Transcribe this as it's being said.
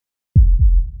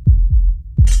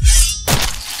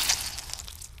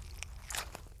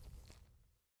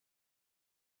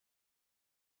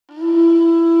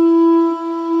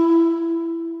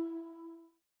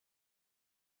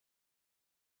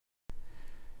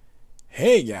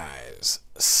Hey guys,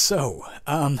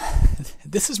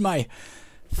 this is my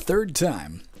third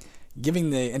time giving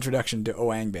the introduction to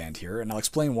OAngband here, and I'll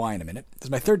explain why in a minute. This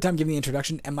is my third time giving the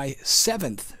introduction, and my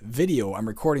 7th video I'm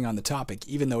recording on the topic,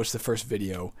 even though it's the first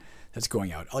video that's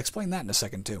going out. I'll explain that in a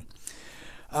second too.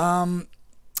 But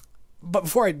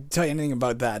before I tell you anything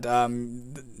about that,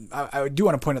 I do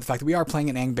want to point out the fact that we are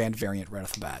playing an Angband variant right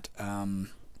off the bat.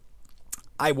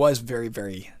 I was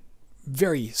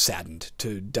very saddened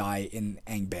to die in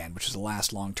Angband, which was the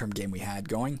last long-term game we had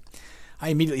going. I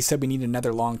immediately said we need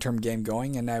another long-term game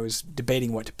going, and I was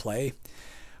debating what to play.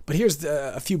 But here's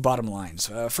a few bottom lines.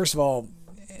 First of all,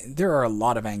 there are a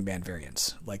lot of Angband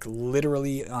variants, like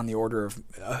literally on the order of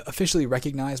officially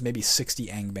recognized, maybe 60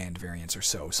 Angband variants or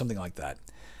so, something like that,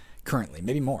 currently,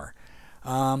 maybe more.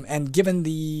 And given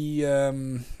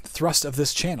the thrust of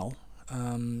this channel,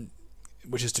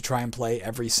 which is to try and play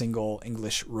every single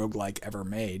English roguelike ever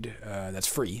made, that's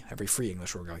free, every free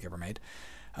English roguelike ever made,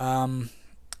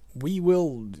 we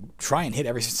will try and hit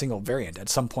every single variant at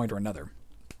some point or another.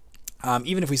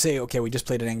 Even if we say, okay, we just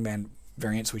played an Angband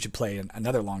variant, so we should play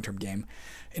another long-term game.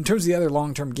 In terms of the other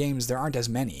long-term games, there aren't as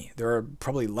many. There are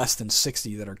probably less than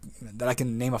 60 that I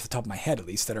can name off the top of my head, at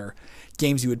least, that are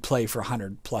games you would play for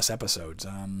 100-plus episodes.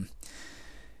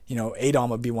 You know, ADOM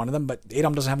would be one of them, but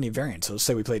ADOM doesn't have any variants. So let's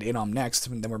say we played ADOM next,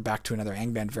 and then we're back to another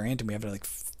Angband variant, and we have like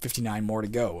 59 more to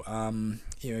go.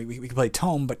 You know, we could play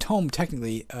Tome, but Tome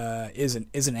technically is an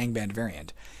Angband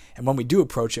variant. And when we do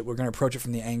approach it, we're going to approach it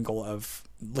from the angle of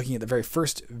looking at the very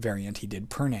first variant he did,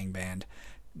 Pern Angband,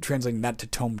 translating that to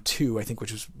Tome 2, I think,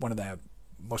 which was one of the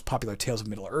most popular Tales of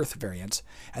Middle-earth variants,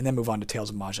 and then move on to Tales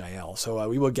of Maj'El. So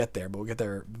we will get there, but we'll get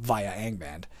there via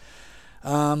Angband.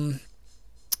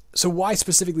 So why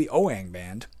specifically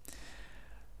OAngband?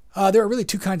 There are really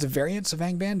two kinds of variants of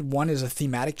Angband. One is a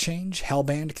thematic change,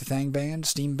 Hellband, Cathangband,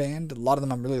 Steamband. A lot of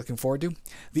them I'm really looking forward to.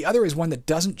 The other is one that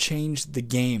doesn't change the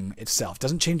game itself,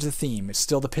 doesn't change the theme. It's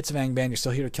still the Pits of Angband. You're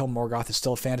still here to kill Morgoth. It's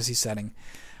still a fantasy setting.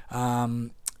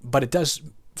 But it does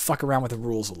fuck around with the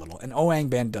rules a little, and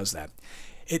OAngband does that.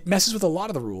 It messes with a lot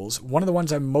of the rules. One of the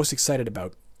ones I'm most excited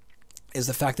about is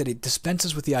the fact that it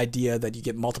dispenses with the idea that you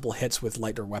get multiple hits with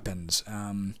lighter weapons.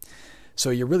 So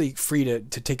you're really free to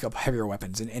take up heavier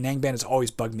weapons. And Angband has always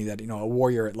bugged me that, you know, a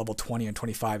warrior at level 20 and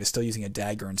 25 is still using a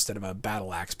dagger instead of a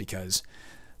battle axe because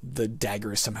the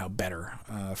dagger is somehow better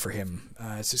for him.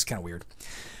 It's just kind of weird.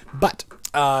 But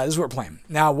this is what we're playing.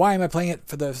 Now, why am I playing it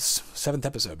for the 7th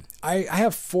episode? I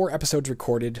have 4 episodes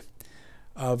recorded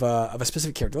of a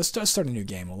specific character. Let's start a new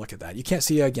game. We'll look at that. You can't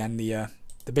see, again, the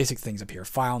basic things up here.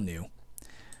 File, new.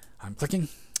 I'm clicking.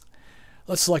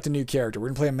 Let's select a new character. We're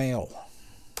going to play a male,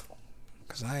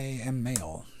 because I am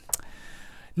male.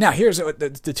 Now, here's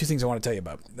the two things I want to tell you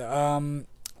about.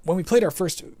 When we played our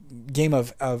first game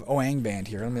of OAngband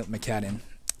here, let me let my cat in.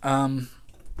 I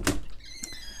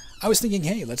was thinking,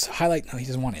 hey, let's highlight... No, he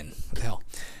doesn't want in. What the hell?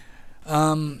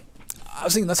 I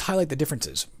was thinking, let's highlight the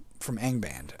differences from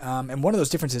Angband. And one of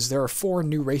those differences, there are 4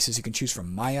 new races you can choose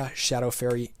from: Maya, Shadow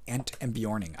Fairy, Ent, and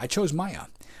Bjorning. I chose Maya.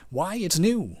 Why? It's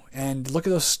new. And look at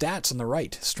those stats on the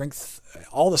right. Strength,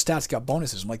 all the stats got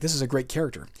bonuses. I'm like, this is a great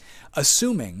character.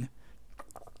 Assuming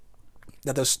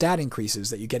that those stat increases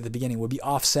that you get at the beginning would be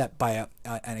offset by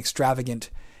an extravagant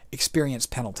experience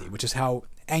penalty, which is how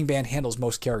Angband handles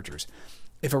most characters.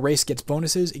 If a race gets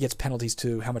bonuses, it gets penalties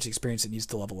to how much experience it needs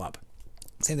to level up.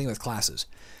 Same thing with classes.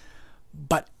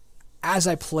 But as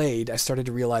I played, I started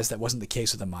to realize that wasn't the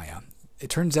case with the Maya. It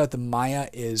turns out the Maya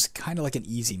is kind of like an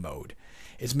easy mode.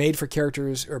 It's made for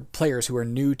characters or players who are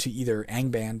new to either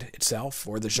Angband itself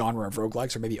or the genre of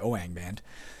roguelikes or maybe OAngband,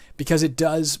 because it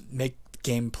does make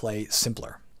gameplay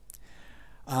simpler.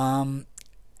 And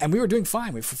we were doing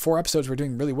fine. For 4 episodes, we were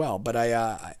doing really well, but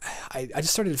I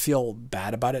just started to feel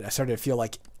bad about it. I started to feel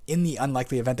like in the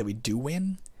unlikely event that we do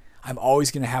win, I'm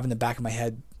always going to have in the back of my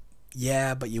head,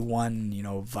 yeah, but you won, you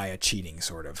know, via cheating,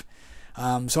 sort of.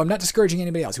 So I'm not discouraging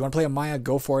anybody else. You want to play a Maya,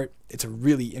 go for it. It's a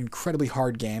really incredibly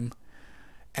hard game.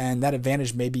 And that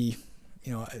advantage may be,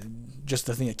 you know, just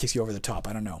the thing that kicks you over the top.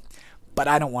 I don't know. But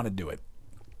I don't want to do it.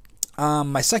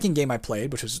 My second game I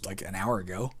played, which was like an hour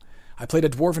ago, I played a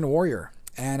Dwarven Warrior.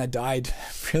 And I died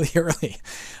really early.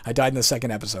 I died in the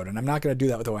 2nd episode. And I'm not going to do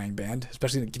that with OAngband,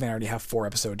 especially given I already have 4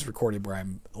 episodes recorded where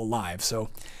I'm alive. So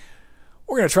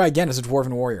we're going to try again as a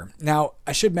Dwarven Warrior. Now,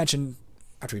 I should mention,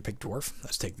 after we pick Dwarf,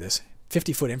 let's take this.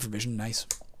 50-foot infravision, nice.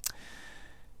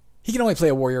 He can only play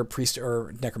a warrior, priest,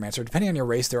 or necromancer. Depending on your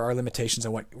race, there are limitations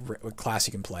on what class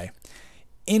you can play.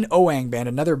 In OAngband,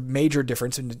 another major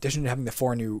difference, in addition to having the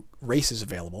 4 new races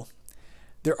available,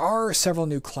 there are several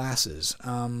new classes.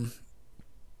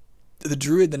 The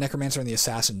druid, the necromancer, and the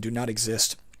assassin do not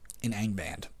exist in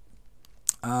Angband.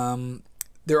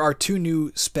 There are 2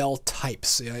 new spell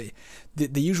types.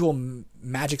 The usual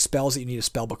magic spells that you need a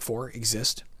spell book for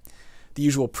exist. The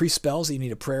usual priest spells that you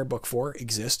need a prayer book for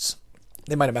exists.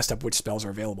 They might have messed up which spells are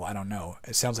available. I don't know.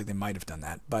 It sounds like they might have done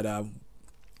that. But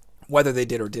whether they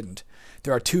did or didn't,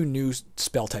 there are 2 new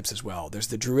spell types as well. There's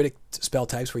the druidic spell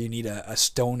types where you need a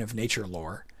stone of nature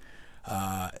lore.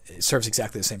 It serves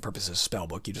exactly the same purpose as a spell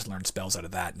book. You just learn spells out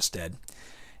of that instead.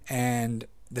 And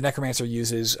the necromancer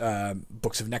uses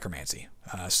books of necromancy.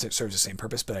 Serves the same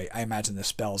purpose, but I imagine the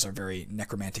spells are very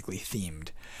necromantically themed.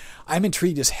 I'm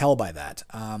intrigued as hell by that.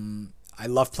 I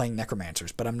love playing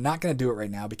necromancers, but I'm not going to do it right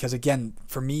now because, again,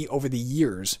 for me, over the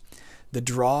years, the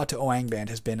draw to OAngband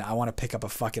has been I want to pick up a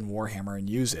fucking Warhammer and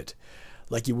use it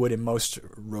like you would in most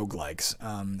roguelikes,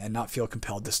 and not feel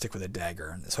compelled to stick with a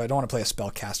dagger. So I don't want to play a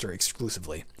spellcaster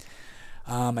exclusively.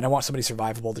 And I want somebody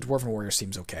survivable. The Dwarven Warrior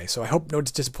seems okay. So I hope no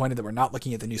one's disappointed that we're not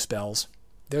looking at the new spells.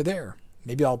 They're there.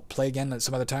 Maybe I'll play again at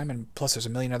some other time, and plus there's a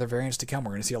million other variants to come.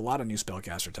 We're going to see a lot of new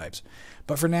spellcaster types.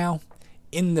 But for now,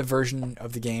 in the version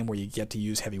of the game where you get to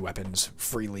use heavy weapons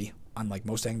freely, unlike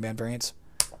most Angband variants,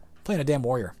 playing a damn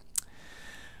warrior.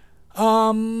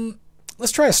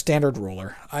 Let's try a standard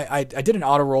roller. I did an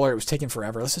auto roller. It was taking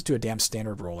forever. Let's just do a damn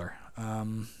standard roller.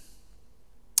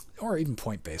 Or even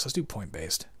point-based. Let's do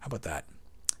point-based. How about that?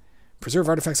 Preserve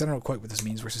artifacts. I don't know quite what this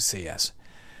means versus say yes.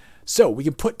 So we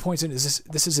can put points in.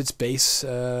 This is its base.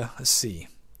 Let's see.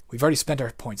 We've already spent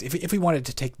our points. If we wanted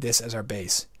to take this as our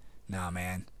base. Nah,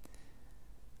 man.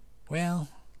 Well,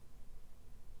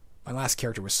 my last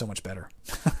character was so much better.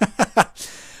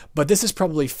 But this is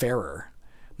probably fairer.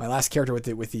 My last character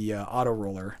with the auto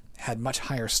roller had much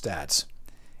higher stats.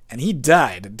 And he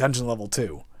died at dungeon level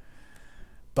 2.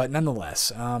 But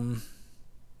nonetheless,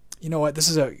 you know what? This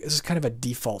is kind of a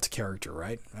default character,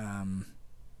 right?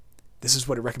 This is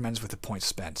what it recommends with the points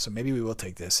spent. So maybe we will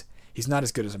take this. He's not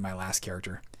as good as my last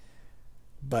character.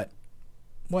 But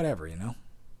whatever, you know.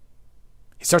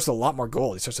 He starts with a lot more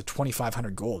gold. He starts with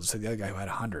 2,500 gold. So the other guy who had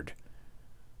 100.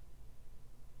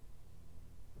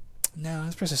 No,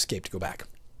 let's press escape to go back.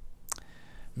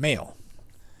 Male.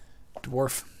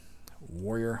 Dwarf.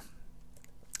 Warrior.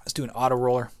 Let's do an auto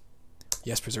roller.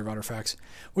 Yes, preserve artifacts.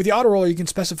 With the auto roller, you can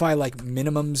specify like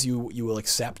minimums you will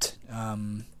accept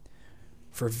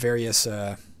for various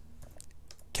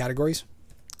categories.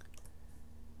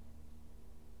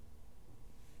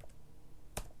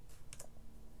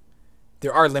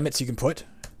 There are limits you can put.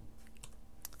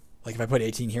 Like if I put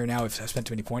 18 here now, if I've spent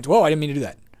too many points. Whoa, I didn't mean to do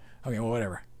that. Okay, well,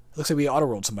 whatever. It looks like we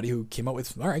auto-rolled somebody who came out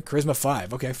with, all right, Charisma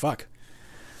 5. Okay, fuck.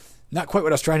 Not quite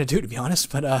what I was trying to do, to be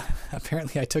honest, but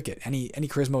apparently I took it. Any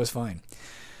Charisma was fine.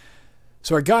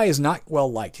 So our guy is not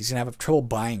well liked. He's going to have trouble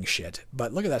buying shit.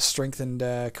 But look at that strength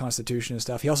and constitution and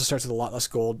stuff. He also starts with a lot less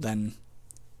gold than,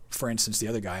 for instance, the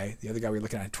other guy. The other guy we were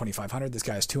looking at had 2,500. This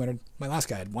guy has 200. My last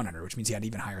guy had 100, which means he had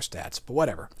even higher stats. But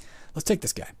whatever. Let's take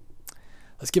this guy.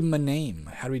 Let's give him a name.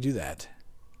 How do we do that?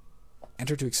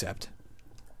 Enter to accept.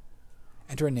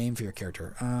 Enter a name for your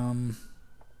character.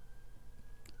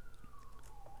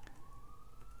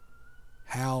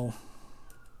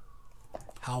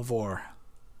 Halvor.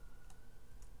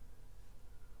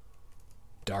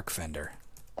 Darkfender.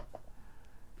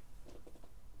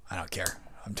 I don't care.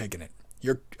 I'm taking it.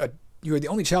 You are the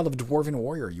only child of a dwarven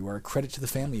warrior. You are a credit to the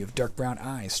family. You have dark brown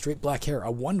eyes, straight black hair,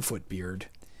 a 1-foot beard,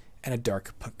 and a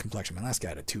dark complexion. My last guy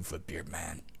had a 2-foot beard,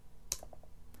 man.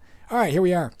 All right, here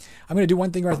we are. I'm going to do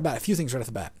one thing right off the bat, a few things right off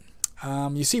the bat.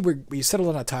 You see, we settled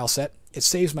on a tile set. It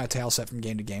saves my tile set from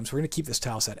game to game, so we're going to keep this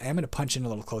tile set. I'm going to punch in a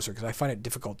little closer because I find it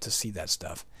difficult to see that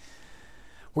stuff.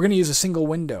 We're going to use a single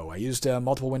window. I used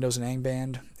multiple windows in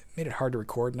Angband. It made it hard to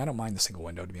record, and I don't mind the single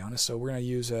window, to be honest. So we're going to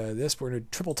use this. We're going to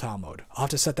do triple tile mode. I'll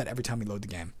have to set that every time we load the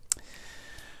game.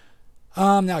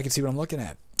 Now I can see what I'm looking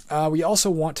at. We also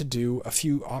want to do a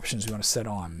few options we want to set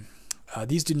on.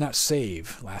 These did not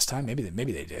save last time. Maybe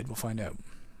they did. We'll find out.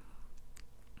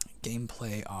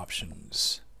 Gameplay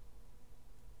options.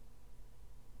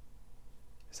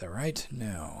 Is that right?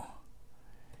 No.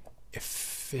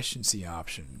 Efficiency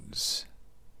options.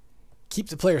 Keep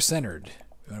the player centered.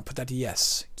 We want to put that to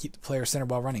yes. Keep the player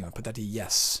centered while running. We want to put that to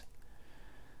yes.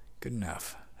 Good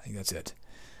enough. I think that's it.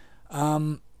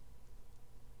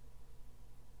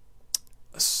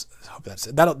 Let's hope that's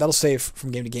it. That'll save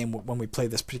from game to game when we play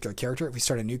this particular character. If we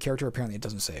start a new character, apparently it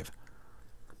doesn't save.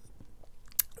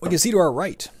 We can see to our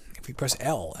right, if we press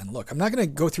L and look. I'm not going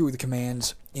to go through the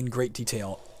commands in great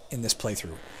detail in this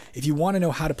playthrough. If you want to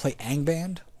know how to play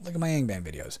Angband, look at my Angband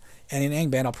videos. And in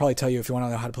Angband, I'll probably tell you if you want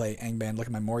to know how to play Angband, look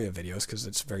at my Moria videos, because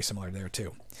it's very similar there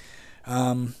too.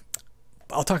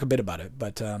 I'll talk a bit about it,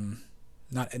 but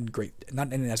Not in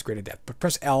as great a depth. But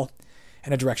press L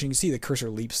in a direction. You can see the cursor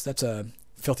leaps. That's a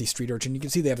filthy street urchin. You can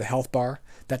see they have the health bar.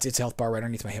 That's its health bar right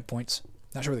underneath my hit points.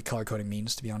 Not sure what the color coding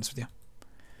means, to be honest with you.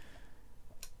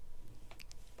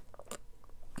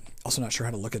 Also not sure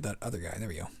how to look at that other guy. There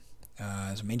we go.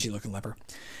 It's a mangy looking leper.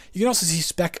 You can also see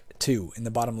Spec 2 in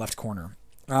the bottom left corner.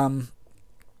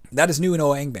 That is new in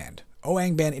OAngband.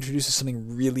 OAngband introduces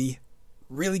something really,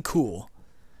 really cool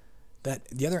that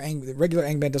the regular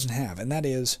Angband doesn't have, and that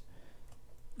is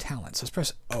talents. Let's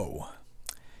press O.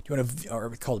 Do you want to, or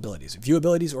call abilities? View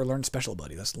abilities or learn special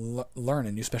ability. Let's learn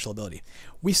a new special ability.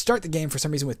 We start the game for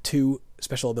some reason with 2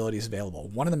 special abilities available.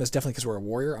 One of them is definitely because we're a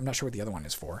warrior. I'm not sure what the other one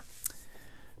is for,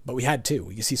 but we had 2.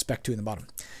 You can see Spec 2 in the bottom.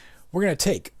 We're going to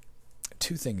take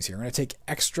 2 things here. We're going to take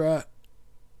extra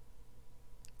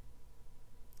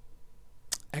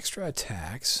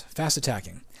attacks, fast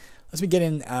attacking. Let's get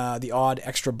in the odd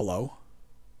extra blow.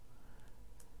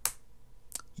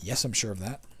 Yes, I'm sure of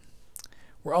that.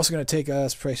 We're also going to take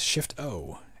press Shift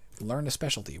O, learn a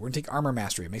specialty. We're going to take armor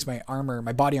mastery. It makes my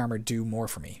body armor do more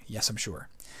for me. Yes, I'm sure.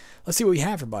 Let's see what we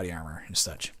have for body armor and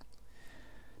such.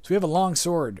 So we have a long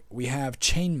sword. We have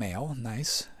chainmail,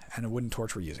 nice, and a wooden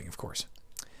torch we're using, of course.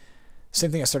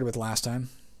 Same thing I started with last time.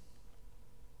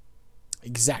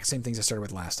 Exact same things I started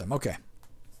with last time. Okay.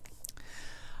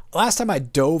 Last time I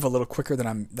dove a little quicker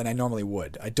than I normally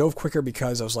would. I dove quicker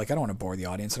because I was like, I don't want to bore the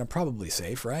audience, and I'm probably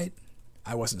safe, right?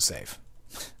 I wasn't safe.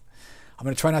 I'm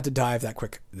going to try not to dive that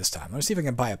quick this time. I'm going to see if I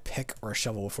can buy a pick or a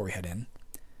shovel before we head in.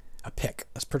 A pick.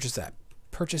 Let's purchase that.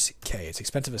 Purchase K. It's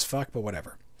expensive as fuck, but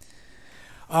whatever.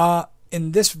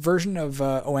 In this version of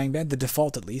OAngband, the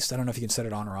default at least, I don't know if you can set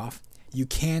it on or off, you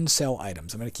can sell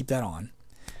items. I'm going to keep that on.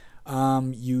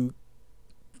 You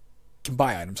can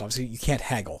buy items. Obviously, you can't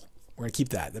haggle. We're going to keep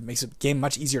that. That makes the game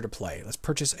much easier to play. Let's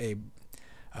purchase a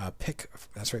pick.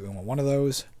 That's right, we want one of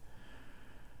those.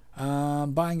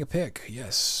 Buying a pick,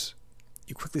 yes.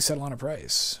 You quickly settle on a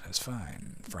price. That's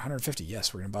fine. For 150,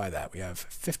 yes, we're going to buy that. We have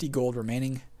 50 gold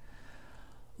remaining.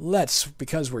 Let's,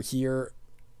 because we're here,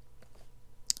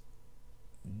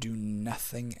 do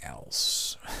nothing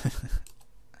else.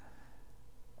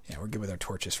 Yeah, we're good with our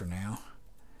torches for now.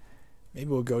 Maybe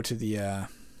we'll go to the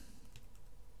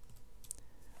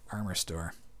armor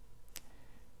store.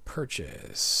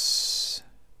 Purchase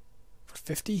for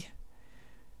 50. We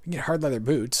can get hard leather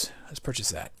boots. Let's purchase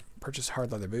that. Purchase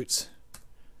hard leather boots.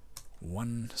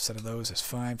 1 set of those is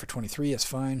fine. For 23, that's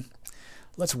fine.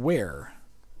 Let's wear.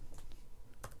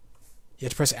 You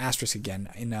have to press asterisk again.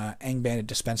 In Angband, it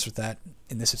dispensed with that.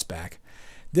 In this, it's back.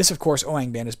 This, of course,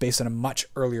 OAngband is based on a much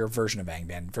earlier version of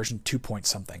Angband, version 2 point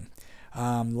something.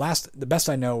 The best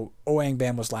I know,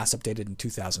 OAngband was last updated in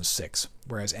 2006,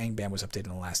 whereas Angband was updated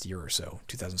in the last year or so,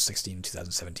 2016,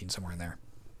 2017, somewhere in there,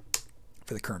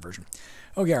 for the current version.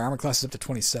 Okay, our armor class is up to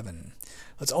 27.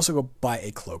 Let's also go buy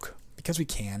a cloak, because we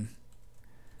can.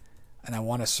 And I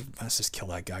want to, let's just kill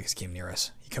that guy because he came near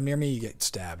us. You come near me, you get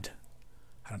stabbed.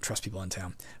 I don't trust people in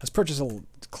town. Let's purchase a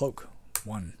cloak.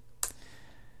 1.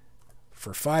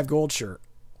 For 5 gold, sure.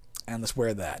 And let's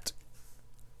wear that.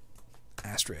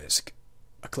 Asterisk.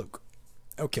 A cloak.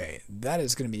 Okay, that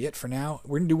is going to be it for now.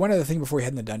 We're going to do one other thing before we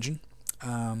head in the dungeon.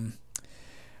 A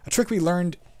trick we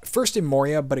learned first in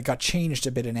Moria, but it got changed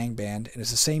a bit in Angband, and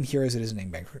it's the same here as it is in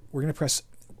Angband. We're going to press...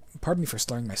 Pardon me for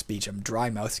slurring my speech. I'm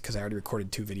dry-mouthed because I already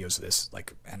recorded 2 videos of this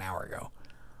like an hour ago.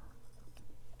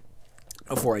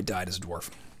 Before I died as a dwarf.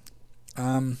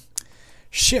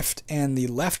 Shift and the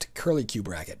left curly Q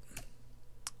bracket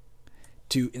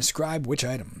to inscribe which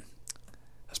item.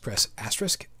 Let's press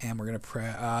asterisk, and we're going to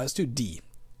press, let's do D,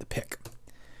 the pick.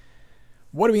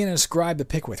 What are we going to inscribe the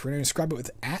pick with? We're going to inscribe it with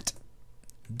at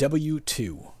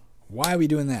W2. Why are we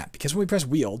doing that? Because when we press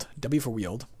wield, W for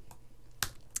wield,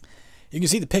 you can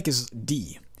see the pick is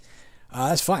D.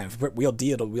 That's fine. If we put wield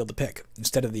D, it'll wield the pick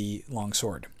instead of the long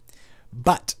sword.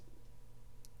 But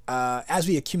as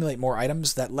we accumulate more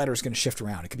items, that letter is going to shift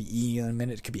around. It could be E in a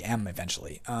minute. It could be M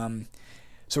eventually.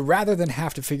 So rather than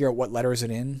have to figure out what letter is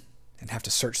it in and have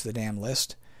to search the damn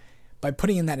list, by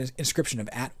putting in that inscription of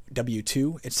at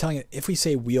W2, it's telling it if we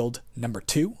say wield number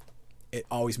 2, it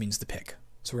always means the pick.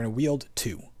 So we're going to wield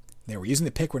 2. There, we're using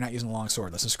the pick. We're not using the long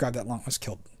sword. Let's inscribe that long. Let's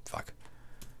kill. Fuck.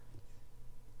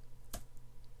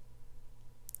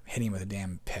 Hitting him with a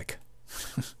damn pick.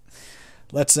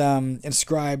 Let's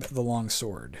inscribe the long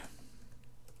sword.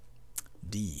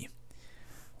 D.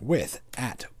 With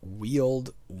at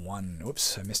wield 1.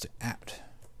 Whoops, I missed it. At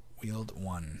wield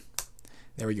 1.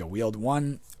 There we go. Wield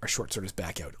 1. Our short sword is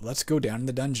back out. Let's go down in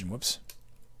the dungeon. Whoops.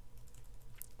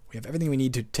 We have everything we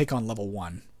need to take on level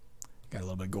 1. Got a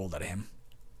little bit of gold out of him.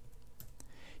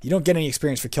 You don't get any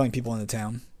experience for killing people in the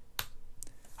town.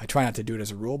 I try not to do it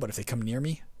as a rule, but if they come near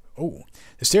me... Oh,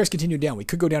 the stairs continue down. We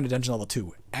could go down to dungeon level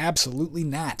 2. Absolutely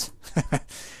not.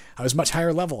 I was much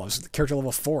higher level. I was character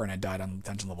level 4 and I died on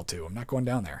dungeon level 2. I'm not going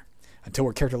down there until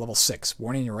we're character level 6.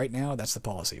 Warning you right now, that's the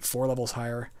policy. 4 levels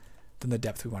higher than the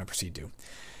depth we want to proceed to.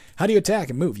 How do you attack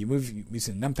and move? You move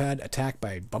using the numpad, attack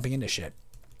by bumping into shit.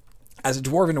 As a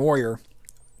dwarven warrior,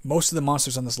 most of the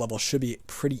monsters on this level should be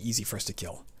pretty easy for us to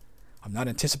kill. I'm not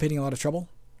anticipating a lot of trouble.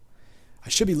 I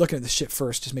should be looking at this shit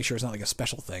first, just make sure it's not like a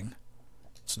special thing.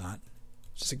 It's not.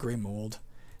 It's just a gray mold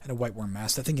and a white worm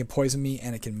mass. That thing can poison me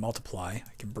and it can multiply.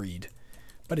 It can breed.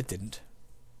 But it didn't.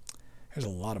 There's a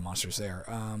lot of monsters there.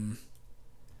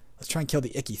 Let's try and kill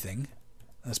the icky thing.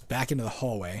 Let's back into the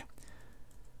hallway.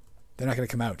 They're not going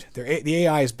to come out. The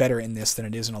AI is better in this than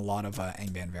it is in a lot of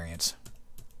Angband variants.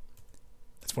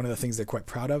 That's one of the things they're quite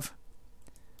proud of.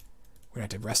 We're going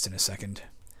to have to rest in a second.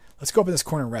 Let's go up in this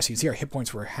corner and rest. You can see our hit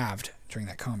points were halved during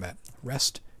that combat.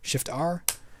 Rest, Shift R,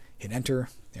 hit Enter.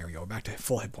 There we go, back to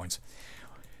full hit points.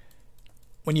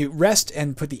 When you rest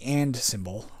and put the AND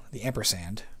symbol, the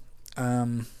ampersand,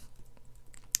 it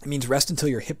means rest until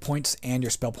your hit points and your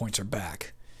spell points are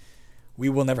back. We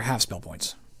will never have spell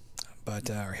points, but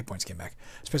our hit points came back.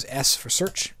 Let's press S for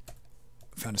search.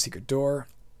 Found a secret door.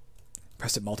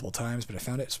 Pressed it multiple times, but I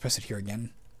found it. Let's press it here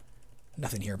again.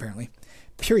 Nothing here, apparently.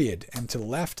 Period. And to the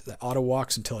left, that auto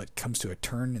walks until it comes to a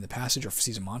turn in the passage or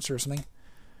sees a monster or something.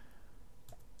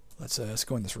 Let's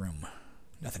go in this room.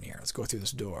 Nothing here. Let's go through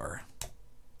this door.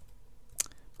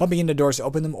 Bumping into doors to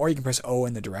open them, or you can press O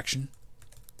in the direction.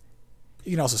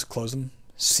 You can also close them.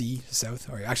 C to south,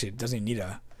 or actually, it doesn't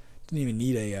even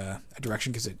need a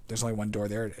direction because there's only one door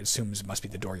there. It assumes it must be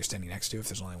the door you're standing next to if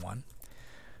there's only one.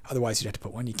 Otherwise, you'd have to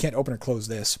put one. You can't open or close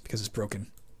this because it's broken.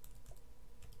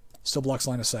 Still blocks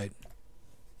line of sight.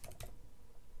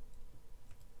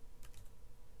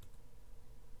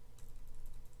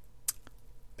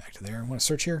 Back to there. I want to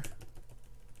search here.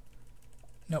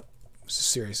 Nope. This is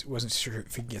serious. Wasn't sure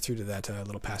if we could get through to that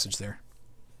little passage there.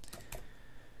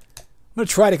 I'm going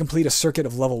to try to complete a circuit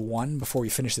of level 1 before we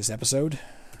finish this episode.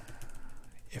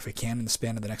 If we can in the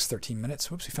span of the next 13 minutes.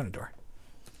 Whoops, we found a door.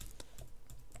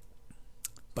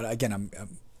 But again,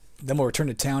 then we'll return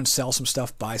to town, sell some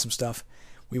stuff, buy some stuff.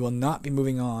 We will not be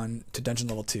moving on to dungeon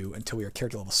level 2 until we are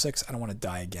character level 6. I don't want to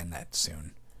die again that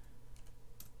soon.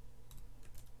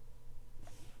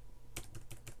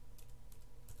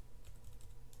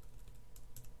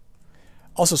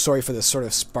 Also, sorry for this sort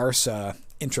of sparse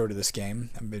intro to this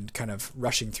game. I've been kind of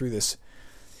rushing through this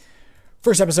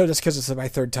first episode just because it's my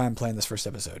third time playing this first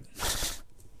episode.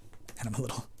 And I'm a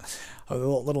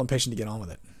little impatient to get on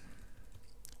with it.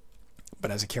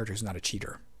 But as a character who's not a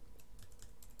cheater.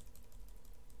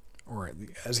 Or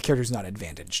as a character who's not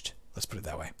advantaged. Let's put it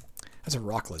that way. That's a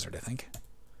rock lizard, I think.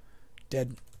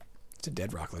 Dead. It's a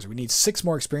dead rock lizard. We need 6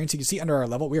 more experience. You can see under our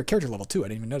level. We are character level 2. I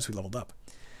didn't even notice we leveled up.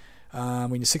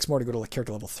 We need 6 more to go to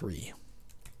character level 3.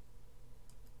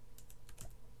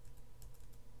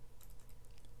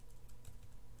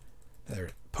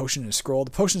 Another potion and a scroll.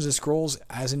 The potions and scrolls,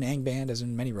 as in Angband, as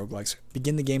in many roguelikes,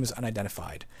 begin the game as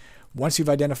unidentified. Once you've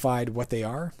identified what they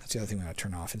are, that's the other thing I'm going to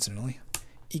turn off incidentally,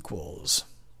 equals.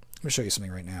 I'm going to show you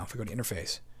something right now. If we go to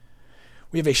interface,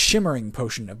 we have a shimmering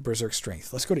potion of berserk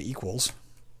strength. Let's go to equals.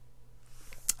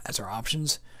 That's our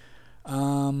options.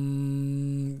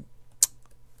 Gameplay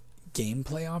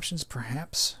options,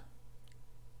 perhaps.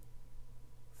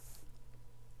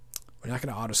 We're not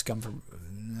going to auto scum for.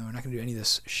 No, we're not going to do any of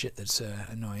this shit that's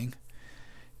annoying.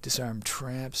 Disarm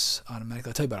traps automatically.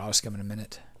 I'll tell you about auto scum in a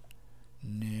minute.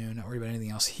 No, not worried about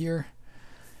anything else here.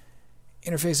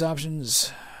 Interface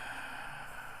options.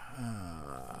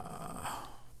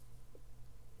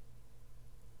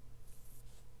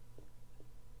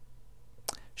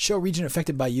 Show region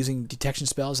affected by using detection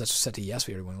spells. That's set to yes.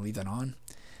 We already want to leave that on.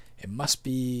 It must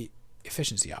be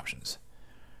efficiency options.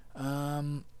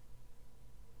 Come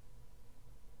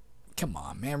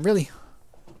on, man. Really?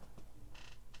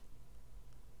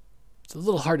 It's a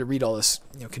little hard to read all this,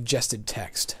 congested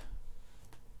text.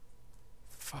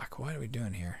 Fuck, what are we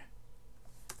doing here?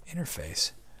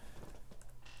 Interface.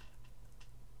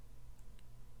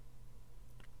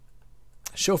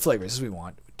 Show flavors as we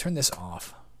want. Turn this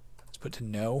off. Let's put to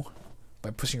no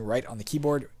by pushing right on the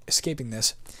keyboard, escaping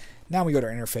this. Now we go to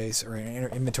our interface, or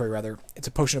inventory rather. It's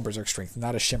a potion of berserk strength,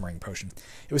 not a shimmering potion.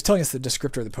 It was telling us the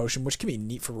descriptor of the potion, which can be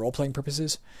neat for role-playing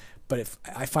purposes, but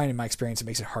I find in my experience it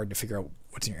makes it hard to figure out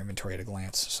what's in your inventory at a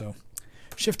glance. So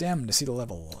Shift M to see the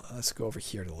level. Let's go over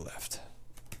here to the left.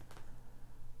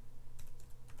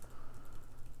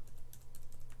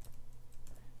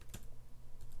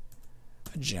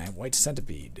 A giant white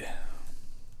centipede.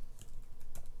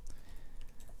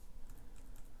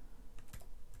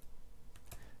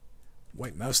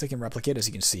 white mouse, they can replicate, as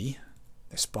you can see.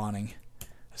 They're spawning.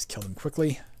 Let's kill them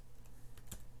quickly.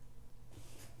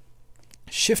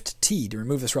 Shift T to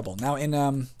remove this rubble. Now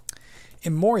in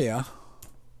Moria,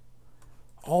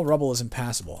 all rubble is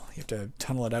impassable. You have to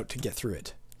tunnel it out to get through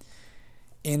it.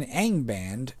 In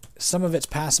Angband, some of it's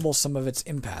passable, some of it's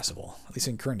impassable. At least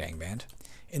in current Angband.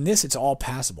 In this, it's all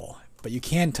passable, but you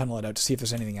can tunnel it out to see if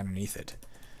there's anything underneath it.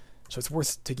 So it's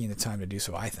worth taking the time to do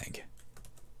so, I think.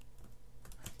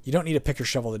 You don't need a pick or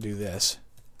shovel to do this.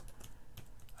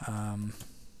 You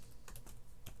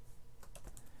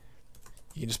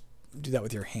can just do that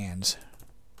with your hands.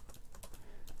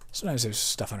 Sometimes there's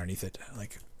stuff underneath it,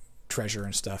 like treasure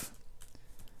and stuff.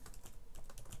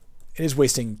 It is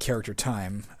wasting character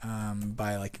time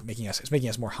by like making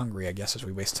us more hungry, I guess, as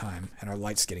we waste time, and our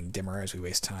light's getting dimmer as we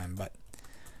waste time. But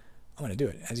I'm gonna do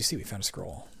it. As you see, we found a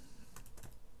scroll.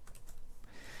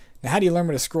 Now, how do you learn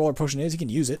what a scroll or potion is? You can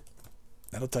use it.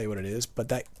 That'll tell you what it is, but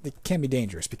that it can be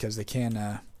dangerous because they can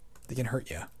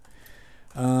hurt you.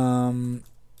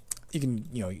 You can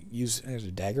use, there's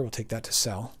a dagger. We'll take that to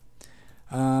sell.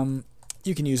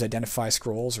 You can use identify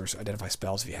scrolls or identify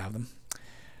spells if you have them.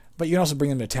 But you can also bring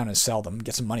them to town and sell them,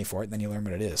 get some money for it, and then you learn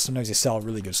what it is. Sometimes they sell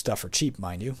really good stuff for cheap,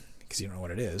 mind you, because you don't know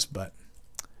what it is, but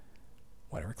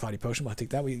whatever. Cloudy potion, we'll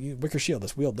take that. Wicker shield,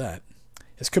 let's wield that.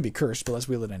 This could be cursed, but let's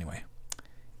wield it anyway.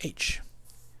 H.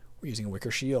 We're using a wicker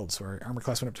shield, so our armor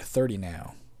class went up to 30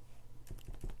 now.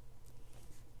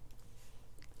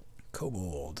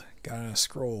 Kobold. Got a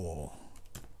scroll.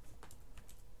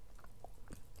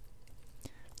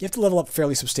 You have to level up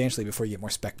fairly substantially before you get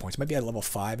more spec points. Maybe at level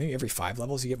 5. Maybe every 5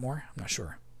 levels you get more. I'm not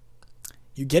sure.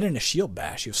 You get in a shield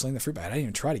bash. You sling the fruit bat. I didn't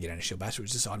even try to get in a shield bash. It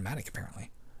was just automatic,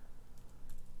 apparently.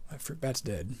 My fruit bat's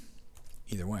dead.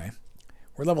 Either way.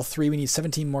 We're level 3. We need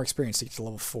 17 more experience to get to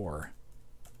level 4.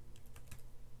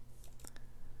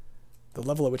 The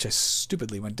level at which I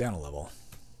stupidly went down a level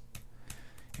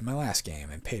in my last game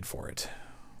and paid for it.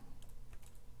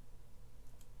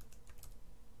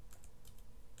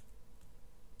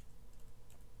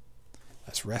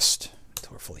 Let's rest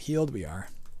until we're fully healed. We are.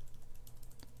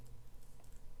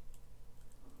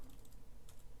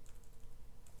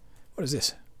 What is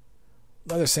this?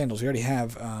 Leather sandals. We already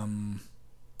have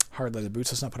hard leather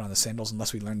boots. Let's not put on the sandals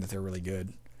unless we learn that they're really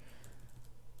good.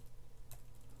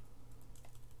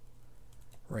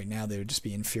 Right now they would just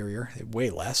be inferior. They weigh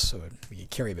less, so we could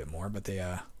carry a bit more, but they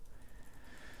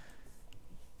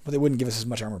wouldn't give us as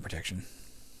much armor protection.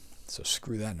 So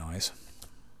screw that noise.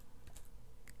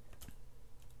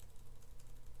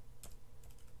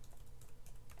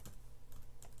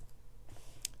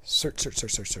 Search.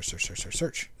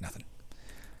 Nothing.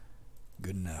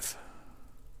 Good enough.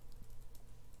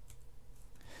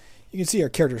 You can see our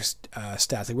character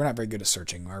stats. Like, we're not very good at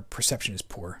searching. Our perception is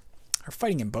poor. Our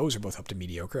fighting and bows are both up to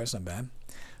mediocre. That's not bad.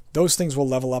 Those things will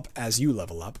level up as you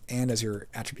level up and as your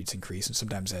attributes increase, and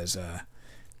sometimes as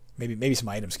maybe some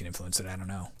items can influence it. I don't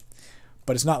know.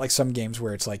 But it's not like some games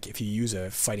where it's like if you use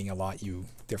a fighting a lot, you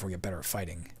therefore get better at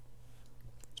fighting.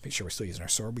 Let's make sure we're still using our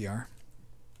sword. We are.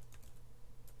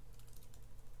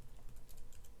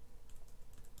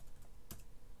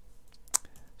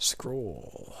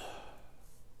 Scroll.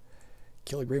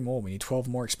 Kill a gray mole. We need 12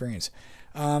 more experience.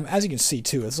 As you can see,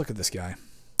 too, let's look at this guy.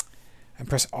 And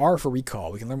press R for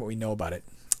recall. We can learn what we know about it.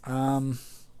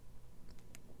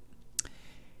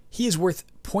 He is worth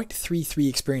 0.33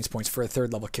 experience points for a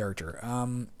third level character.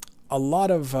 A lot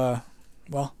of,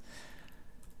 well,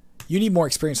 you need more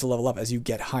experience to level up as you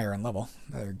get higher in level.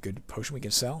 Another good potion we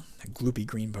can sell. A gloopy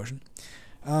green potion.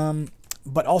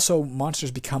 But also,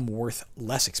 monsters become worth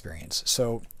less experience.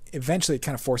 So eventually it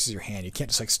kind of forces your hand. You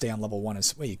can't just like stay on level 1.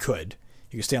 Well, you could.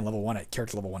 You could stay on level 1 at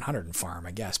character level 100 and farm,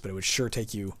 I guess. But it would sure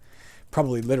take you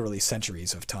probably literally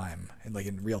centuries of time, like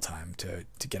in real time, to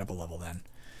get up a level then.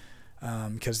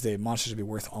 Because the monsters would be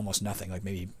worth almost nothing, like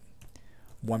maybe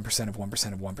 1% of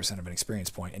 1% of 1% of an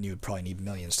experience point, and you would probably need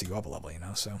millions to go up a level, you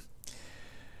know? So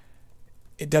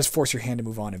it does force your hand to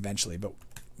move on eventually, but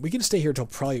we can stay here until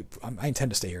probably, I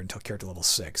intend to stay here until character level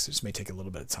 6. This may take a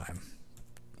little bit of time.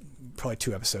 Probably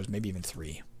 2 episodes, maybe even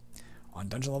 3. On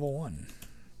dungeon level 1.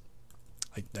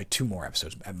 Like 2 more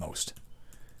episodes at most.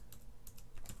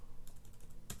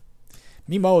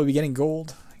 Meanwhile, we'll be getting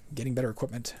gold, getting better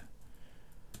equipment,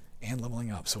 and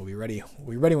leveling up. So we'll be ready.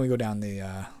 We'll be ready when we go down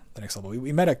the next level.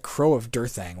 We met a Crow of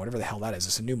Durthang, whatever the hell that is.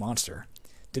 It's a new monster.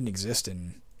 Didn't exist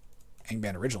in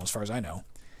Angband Original, as far as I know.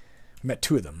 We met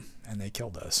 2 of them, and they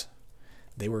killed us.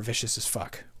 They were vicious as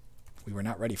fuck. We were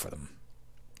not ready for them.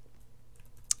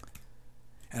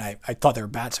 And I thought they were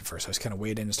bats at first. I was kind of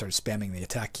weighed in and started spamming the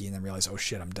attack key, and then realized, oh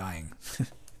shit, I'm dying.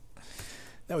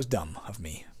 That was dumb of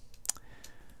me.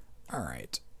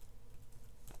 Alright.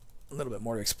 A little bit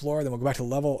more to explore. Then we'll go back to the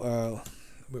level.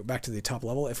 We'll go back to the top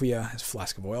level. If we, it's a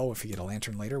flask of oil, if we get a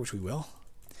lantern later, which we will.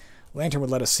 Lantern would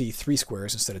let us see 3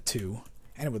 squares instead of 2.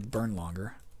 And it would burn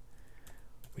longer.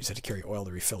 We just had to carry oil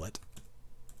to refill it.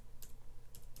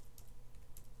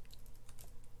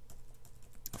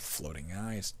 A floating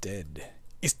eye. It's dead.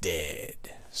 It's dead.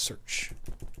 Search.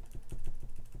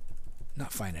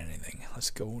 Not finding anything. Let's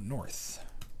go north.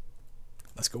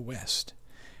 Let's go west.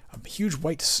 A huge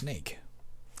white snake.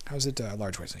 How is it? A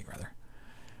large white snake, rather.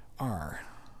 R.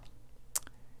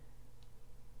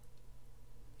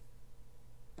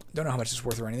 Don't know how much it's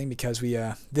worth or anything because we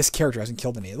this character hasn't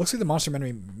killed any. It looks like the monster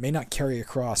memory may not carry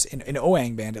across. In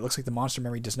OAngband, it looks like the monster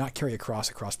memory does not carry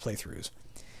across playthroughs.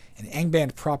 In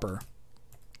Angband proper,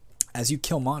 as you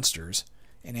kill monsters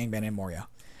in Angband and Moria,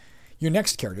 your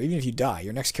next character, even if you die,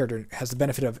 your next character has the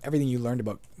benefit of everything you learned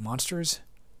about monsters.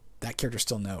 That character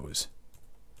still knows.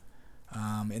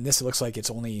 In this, it looks like it's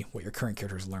only what your current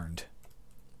character has learned.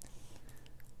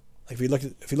 Like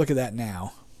if we look at that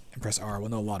now and press R, we'll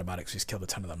know a lot about it because we've killed a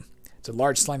ton of them. It's a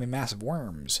large, slimy mass of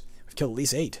worms. We've killed at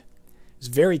least 8. It's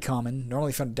very common,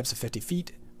 normally found at depths of 50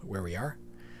 feet, where we are.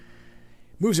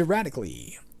 Moves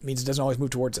erratically, means it doesn't always move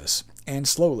towards us. And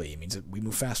slowly, means that we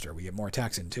move faster. We get more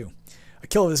attacks in, too. A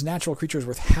kill of this natural creature is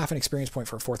worth half an experience point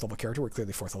for a 4th level character. We're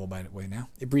clearly 4th level by the way now.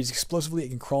 It breathes explosively. It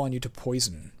can crawl on you to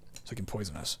poison. So it can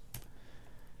poison us.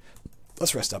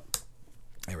 Let's rest up.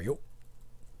 There we go.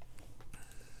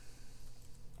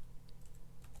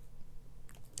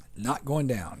 Not going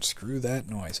down. Screw that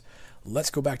noise. Let's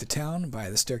go back to town by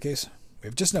the staircase. We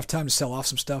have just enough time to sell off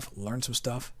some stuff, learn some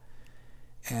stuff.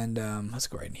 And let's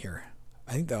go right in here.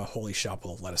 I think the holy shop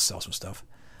will let us sell some stuff.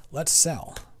 Let's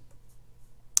sell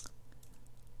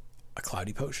a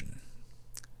cloudy potion.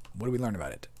 What do we learn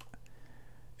about it?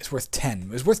 It's worth 10. It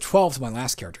was worth 12 to my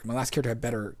last character. My last character had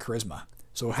better charisma.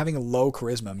 So having a low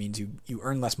charisma means you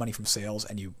earn less money from sales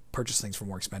and you purchase things for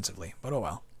more expensively. But oh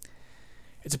well.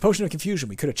 It's a potion of confusion.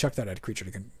 We could have chucked that at a creature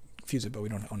to confuse it, but we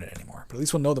don't own it anymore. But at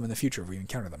least we'll know them in the future if we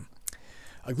encounter them.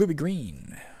 A gloomy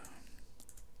green.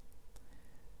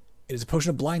 It is a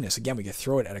potion of blindness. Again, we could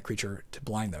throw it at a creature to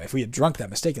blind them. If we had drunk that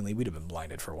mistakenly, we'd have been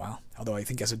blinded for a while. Although I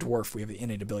think as a dwarf, we have the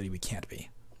innate ability we can't be.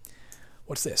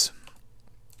 What's this?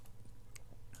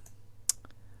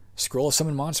 Scroll of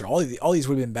Summon Monster. All these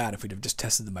would have been bad if we'd have just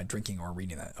tested them by drinking or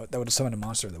reading that. That would have summoned a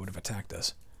monster that would have attacked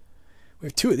us. We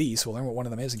have 2 of these, so we'll learn what one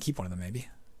of them is and keep one of them, maybe.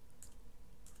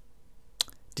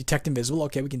 Detect invisible.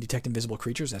 Okay, we can detect invisible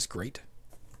creatures. That's great.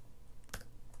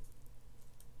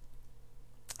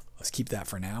 Let's keep that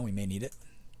for now. We may need it.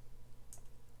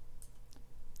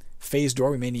 Phase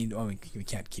door. We may need... Oh, we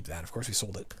can't keep that. Of course, we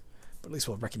sold it. But at least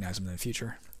we'll recognize them in the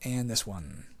future. And this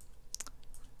one.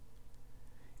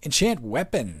 Enchant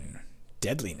weapon.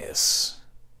 Deadliness.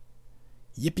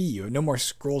 Yippee. You have no more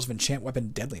scrolls of enchant weapon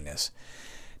deadliness.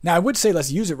 Now, I would say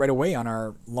let's use it right away on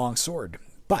our long sword.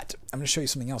 But I'm going to show you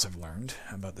something else I've learned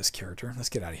about this character. Let's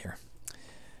get out of here.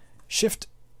 Shift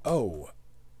O.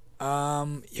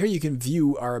 Here you can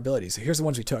view our abilities. So here's the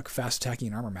ones we took. Fast attacking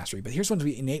and armor mastery. But here's ones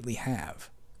we innately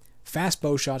have. Fast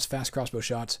bow shots, fast crossbow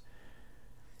shots.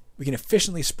 We can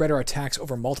efficiently spread our attacks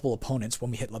over multiple opponents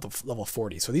when we hit level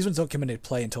 40. So these ones don't come into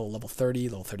play until level 30,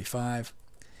 level 35.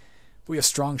 We have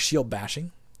strong shield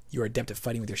bashing. You are adept at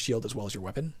fighting with your shield as well as your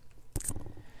weapon.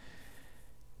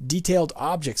 Detailed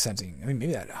object sensing. I mean,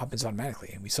 maybe that happens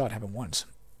automatically. We saw it happen once.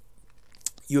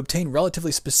 You obtain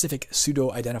relatively specific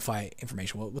pseudo-identify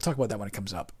information. We'll talk about that when it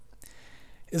comes up.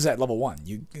 This is at level 1.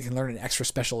 You can learn an extra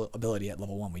special ability at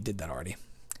level 1. We did that already.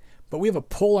 But we have a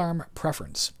polearm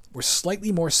preference. We're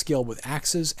slightly more skilled with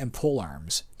axes and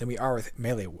polearms than we are with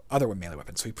melee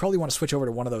weapons. So we probably want to switch over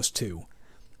to one of those 2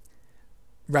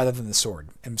 rather than the sword,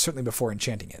 and certainly before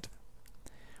enchanting it.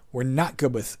 We're not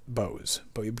good with bows,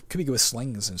 but we could be good with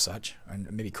slings and such,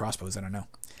 and maybe crossbows, I don't know.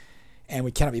 And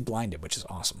we cannot be blinded, which is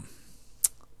awesome.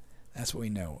 That's what we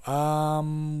know.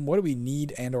 What do we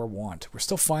need and or want? We're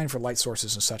still fine for light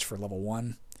sources and such for level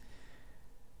 1.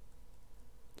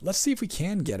 Let's see if we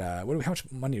can get how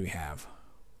much money do we have?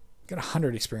 We've got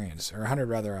 100 experience, or 100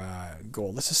 rather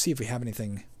gold. Let's just see if we have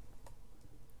anything.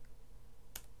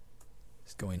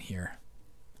 Let's go in here.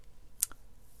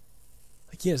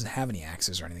 Like, he doesn't have any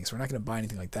axes or anything, so we're not going to buy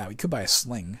anything like that. We could buy a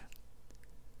sling,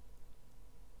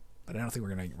 but I don't think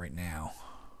we're going to right now.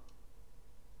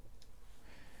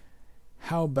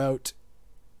 How about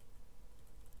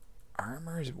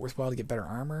armor? Is it worthwhile to get better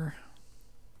armor?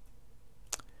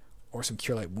 Or some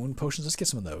Cure Light Wound potions? Let's get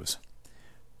some of those.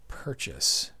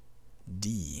 Purchase.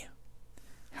 D.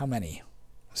 How many?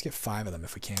 Let's get 5 of them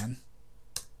if we can.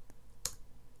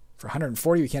 For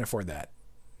 140, we can't afford that.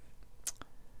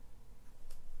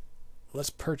 let's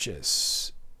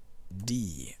purchase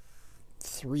D.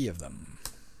 3 of them.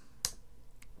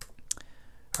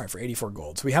 Alright, for 84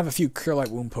 gold. So we have a few Cure Light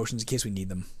Wound potions in case we need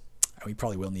them. And we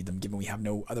probably will need them, given we have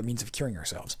no other means of curing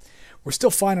ourselves. We're still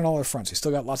fine on all our fronts. We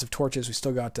still got lots of torches. We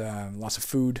still got lots of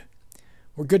food.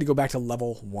 We're good to go back to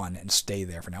level 1 and stay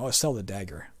there for now. Let's sell the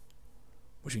dagger,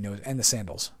 which we know, and the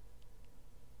sandals.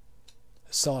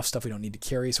 Let's sell off stuff we don't need to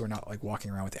carry, so we're not like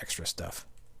walking around with extra stuff.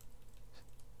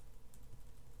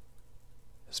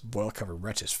 This boil-covered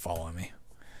wretch is following me.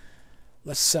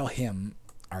 Let's sell him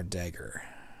our dagger.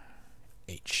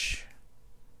 H.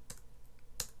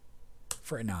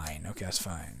 For 9. Okay, that's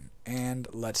fine. And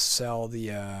let's sell the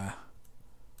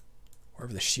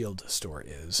wherever the shield store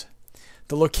is.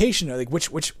 The location, like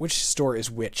which store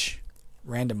is which,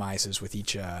 randomizes with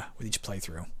each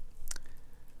playthrough.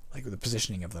 Like with the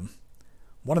positioning of them.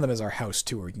 One of them is our house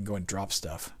too, where we can go and drop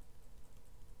stuff.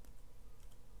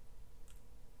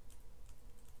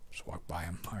 Just walk by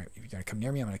him. All right, if you're gonna come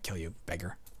near me, I'm gonna kill you,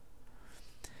 beggar.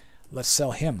 Let's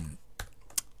sell him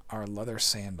our leather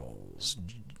sandals.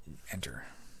 Enter.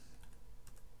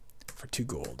 For 2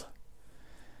 gold.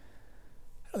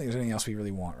 I don't think there's anything else we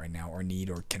really want right now, or need,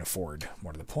 or can afford,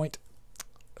 more to the point.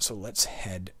 So let's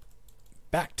head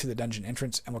back to the dungeon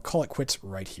entrance, and we'll call it quits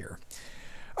right here.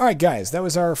 Alright guys, that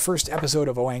was our first episode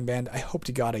of OAngband. I hope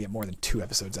to God I get more than 2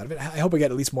 episodes out of it. I hope I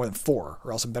get at least more than 4,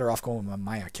 or else I'm better off going with my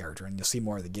Maya character, and you'll see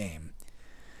more of the game.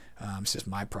 It's just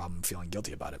my problem feeling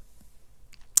guilty about it.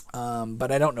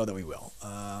 But I don't know that we will.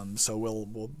 So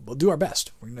we'll do our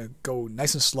best. We're going to go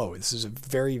nice and slow. This is a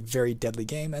very, very deadly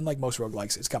game, and like most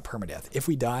roguelikes, it's got permadeath. If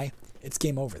we die, it's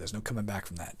game over. There's no coming back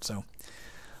from that. So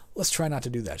let's try not to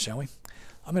do that, shall we?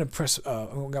 I'm going to press, I'm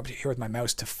going to go up here with my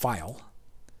mouse to File,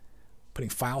 putting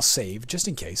File Save, just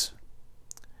in case,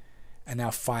 and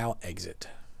now File Exit.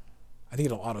 I think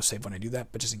it'll autosave when I do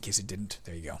that, but just in case it didn't,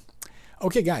 there you go.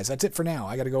 Okay, guys, that's it for now.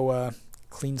 I got to go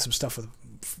clean some stuff with,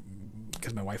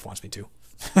 because my wife wants me to,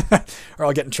 or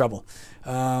I'll get in trouble.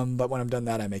 But when I'm done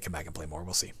that, I may come back and play more.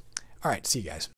 We'll see. All right, see you guys.